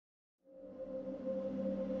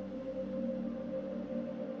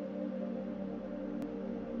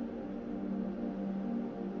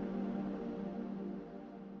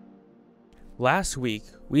Last week,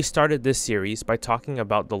 we started this series by talking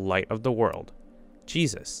about the light of the world,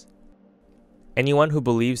 Jesus. Anyone who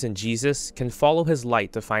believes in Jesus can follow his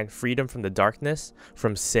light to find freedom from the darkness,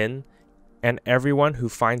 from sin, and everyone who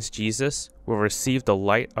finds Jesus will receive the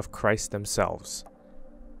light of Christ themselves.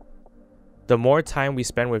 The more time we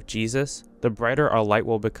spend with Jesus, the brighter our light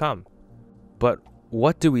will become. But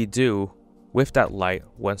what do we do with that light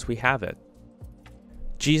once we have it?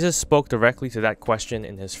 Jesus spoke directly to that question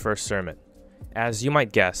in his first sermon. As you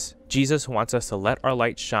might guess, Jesus wants us to let our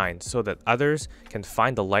light shine so that others can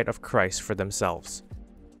find the light of Christ for themselves.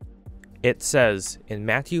 It says in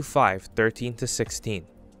Matthew 5:13-16,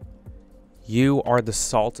 "You are the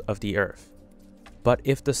salt of the earth. But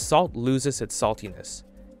if the salt loses its saltiness,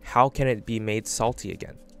 how can it be made salty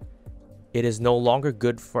again? It is no longer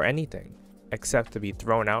good for anything, except to be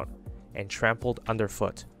thrown out and trampled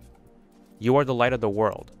underfoot. You are the light of the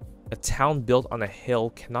world. A town built on a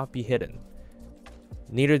hill cannot be hidden.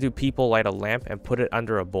 Neither do people light a lamp and put it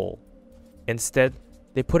under a bowl. Instead,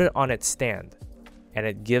 they put it on its stand, and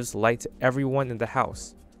it gives light to everyone in the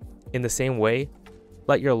house. In the same way,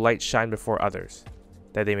 let your light shine before others,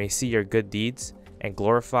 that they may see your good deeds and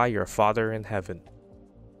glorify your Father in heaven."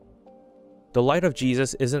 The light of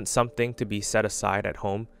Jesus isn't something to be set aside at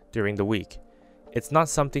home during the week. It's not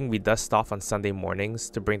something we dust off on Sunday mornings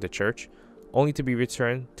to bring to church, only to be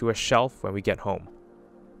returned to a shelf when we get home.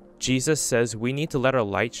 Jesus says we need to let our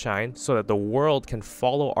light shine so that the world can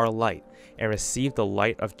follow our light and receive the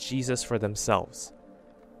light of Jesus for themselves.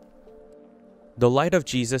 The light of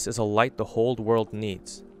Jesus is a light the whole world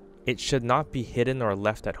needs. It should not be hidden or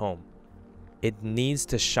left at home. It needs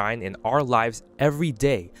to shine in our lives every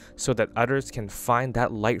day so that others can find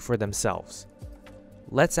that light for themselves.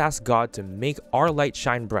 Let's ask God to make our light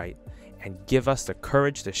shine bright and give us the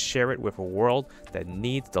courage to share it with a world that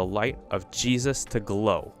needs the light of Jesus to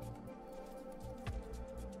glow.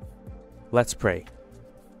 Let's pray.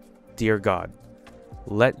 Dear God,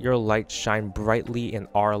 let your light shine brightly in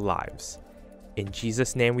our lives. In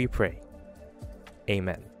Jesus' name we pray.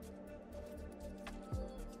 Amen.